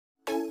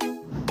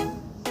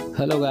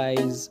Hello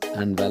guys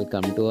and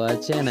welcome to our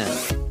channel.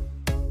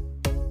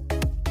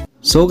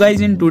 So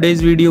guys, in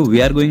today's video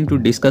we are going to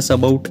discuss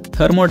about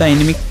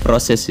thermodynamic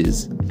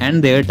processes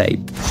and their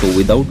type. So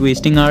without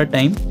wasting our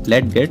time,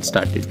 let's get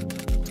started.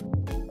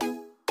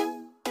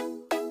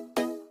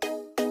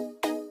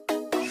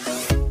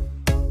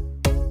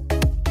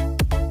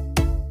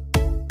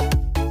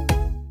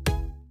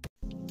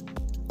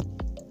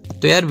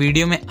 तो यार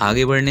video में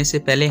आगे बढ़ने से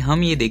पहले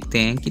हम ये देखते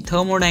हैं कि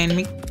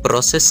थर्मोडायनेमिक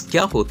प्रोसेस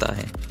क्या होता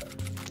है।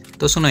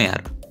 तो सुनो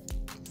यार,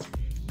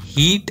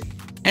 हीट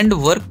एंड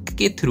वर्क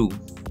के थ्रू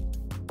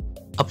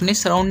अपने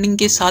सराउंडिंग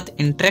के साथ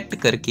इंटरेक्ट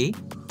करके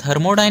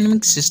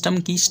थर्मोडायनेमिक सिस्टम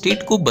की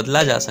स्टेट को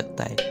बदला जा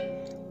सकता है।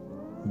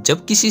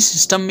 जब किसी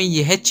सिस्टम में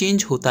यह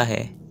चेंज होता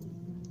है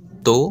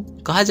तो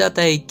कहा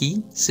जाता है कि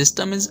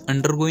system is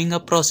undergoing a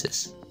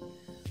process.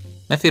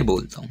 मैं फिर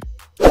बोलता हूँ,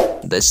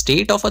 The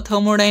state of a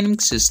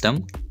thermodynamic system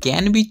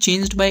can be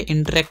changed by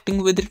interacting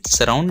with its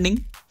surrounding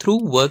through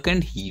work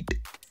and heat.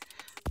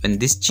 When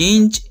this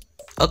change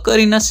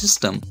occurs in a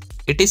system,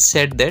 it is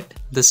said that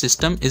the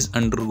system is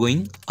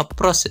undergoing a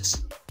process.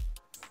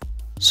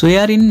 So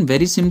यार, in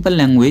very simple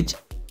language,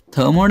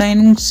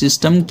 thermodynamic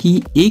system की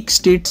एक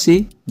state से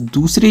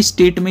दूसरे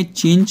state में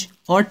change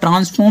और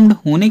transformed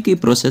होने के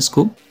process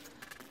को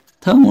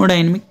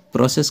थर्मोडायनेमिक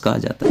प्रोसेस कहा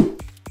जाता है।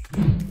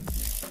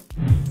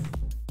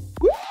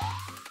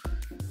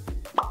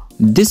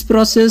 This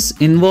process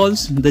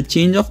involves the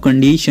change of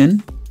condition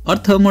or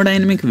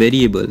thermodynamic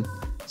variable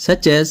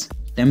such as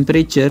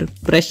temperature,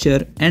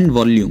 pressure and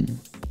volume.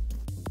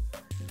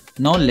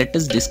 Now let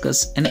us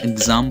discuss an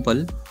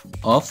example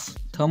of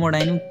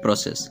thermodynamic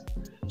process.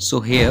 So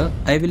here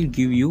I will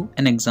give you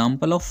an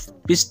example of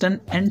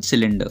piston and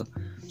cylinder.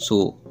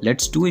 So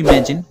let's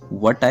imagine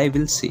what I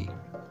will say.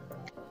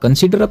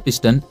 Consider a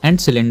piston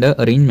and cylinder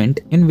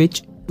arrangement in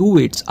which two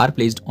weights are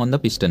placed on the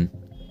piston.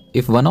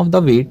 If one of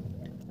the weights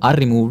are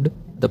removed,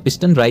 the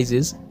piston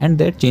rises and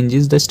that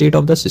changes the state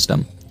of the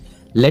system.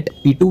 Let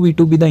P2,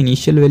 V2 be the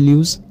initial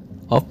values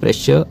of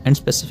pressure and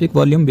specific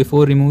volume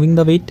before removing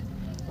the weight,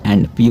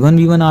 and P1,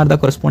 V1 are the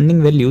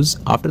corresponding values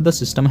after the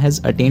system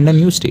has attained a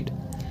new state.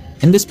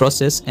 In this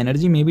process,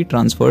 energy may be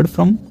transferred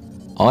from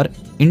or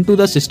into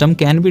the system,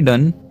 can be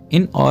done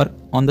in or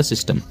on the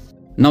system.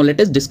 Now let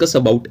us discuss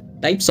about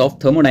types of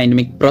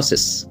thermodynamic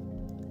process.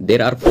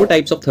 There are 4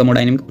 types of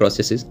thermodynamic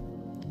processes.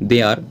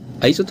 They are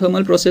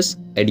isothermal process,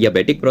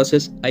 adiabatic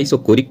process,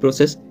 isochoric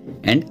process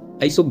and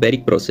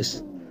isobaric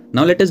process.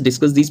 Now let us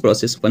discuss these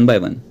processes one by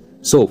one.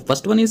 So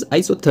first one is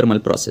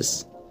isothermal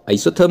process.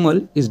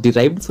 Isothermal is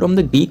derived from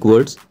the Greek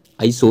words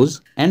isos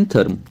and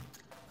therm.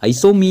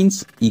 Iso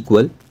means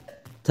equal,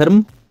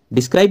 therm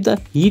describes the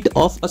heat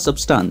of a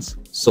substance.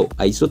 So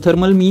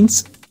isothermal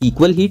means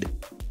equal heat.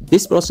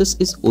 This process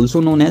is also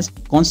known as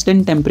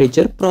constant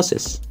temperature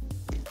process.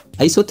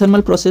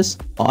 Isothermal process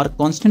or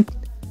constant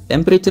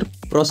temperature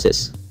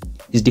process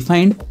is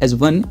defined as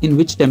one in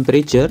which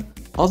temperature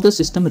of the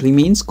system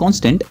remains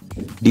constant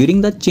during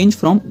the change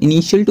from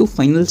initial to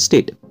final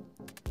state.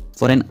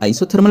 For an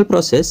isothermal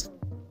process,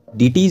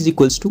 dT is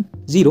equals to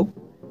 0.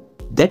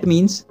 That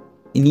means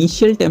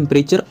initial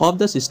temperature of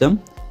the system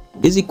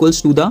is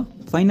equals to the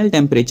final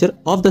temperature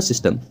of the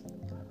system.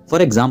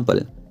 For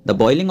example, the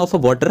boiling of a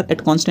water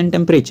at constant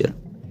temperature.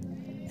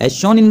 As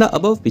shown in the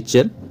above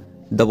picture,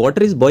 the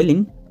water is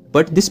boiling,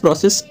 but this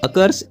process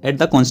occurs at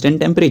the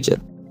constant temperature.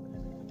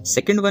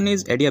 Second one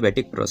is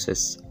adiabatic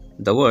process.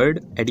 The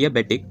word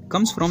adiabatic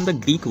comes from the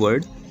Greek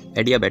word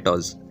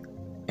adiabatos.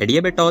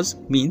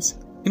 Adiabatos means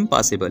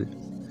impassable.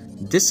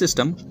 This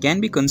system can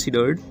be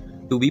considered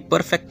to be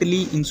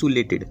perfectly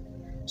insulated.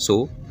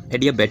 So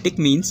adiabatic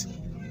means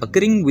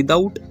occurring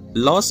without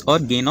loss or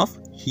gain of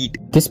heat.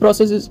 This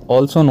process is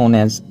also known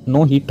as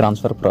no heat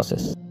transfer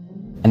process.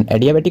 An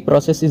adiabatic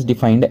process is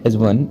defined as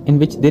one in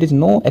which there is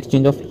no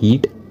exchange of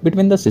heat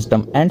between the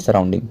system and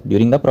surrounding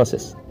during the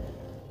process.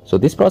 So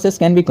this process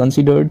can be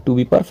considered to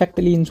be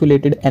perfectly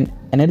insulated and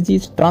energy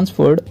is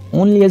transferred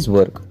only as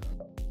work.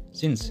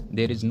 Since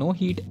there is no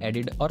heat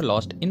added or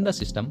lost in the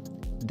system,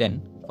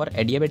 then for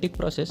adiabatic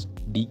process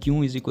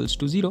dQ is equals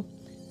to 0.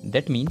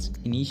 That means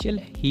initial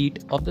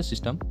heat of the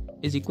system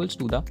is equals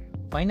to the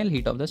final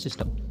heat of the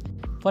system.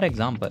 For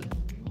example,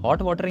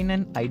 hot water in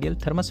an ideal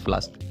thermos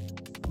flask,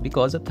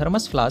 because a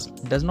thermos flask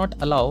does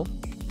not allow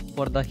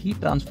for the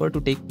heat transfer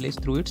to take place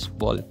through its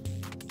wall.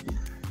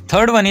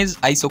 Third one is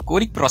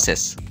isochoric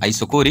process.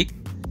 Isochoric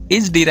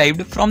is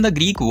derived from the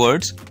Greek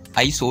words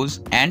isos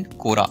and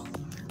chora.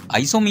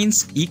 Iso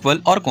means equal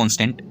or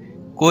constant.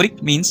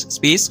 Choric means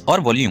space or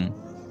volume.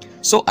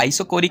 So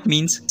isochoric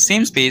means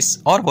same space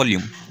or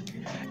volume.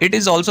 It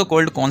is also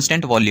called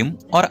constant volume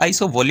or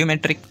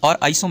isovolumetric or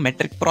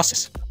isometric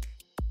process.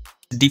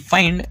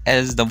 Defined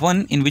as the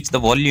one in which the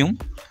volume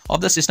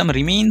of the system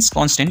remains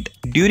constant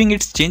during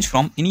its change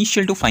from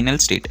initial to final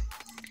state.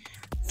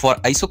 For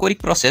isochoric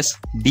process,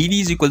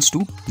 dV is equals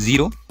to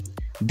 0.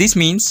 This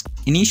means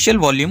initial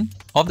volume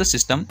of the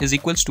system is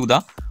equals to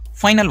the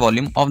final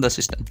volume of the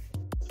system.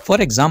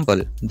 For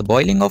example, the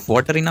boiling of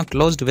water in a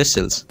closed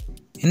vessels.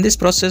 In this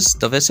process,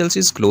 the vessels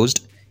is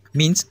closed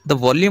means the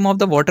volume of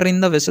the water in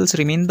the vessels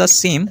remain the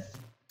same.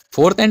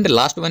 Fourth and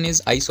last one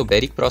is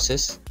isobaric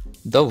process.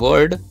 The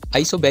word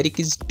isobaric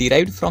is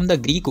derived from the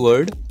Greek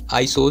word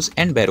isos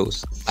and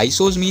baros.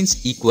 Isos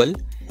means equal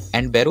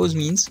and baros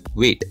means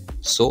weight.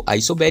 So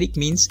isobaric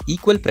means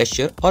equal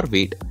pressure or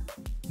weight.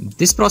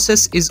 This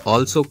process is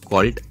also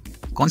called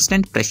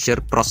constant pressure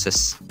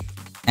process.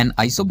 An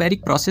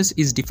isobaric process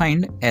is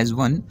defined as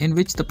one in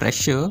which the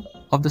pressure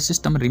of the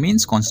system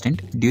remains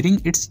constant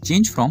during its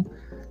change from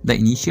the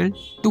initial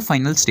to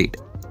final state.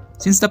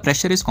 Since the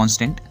pressure is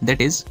constant,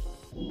 that is,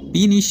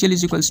 P initial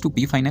is equals to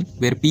P final,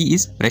 where P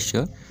is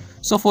pressure.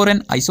 So for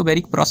an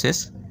isobaric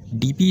process,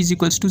 dP is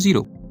equals to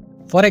 0.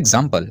 For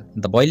example,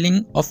 the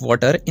boiling of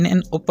water in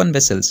an open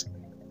vessels.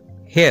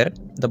 Here,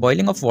 the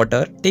boiling of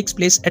water takes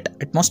place at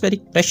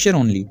atmospheric pressure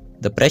only.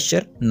 The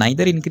pressure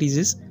neither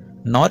increases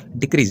nor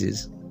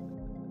decreases.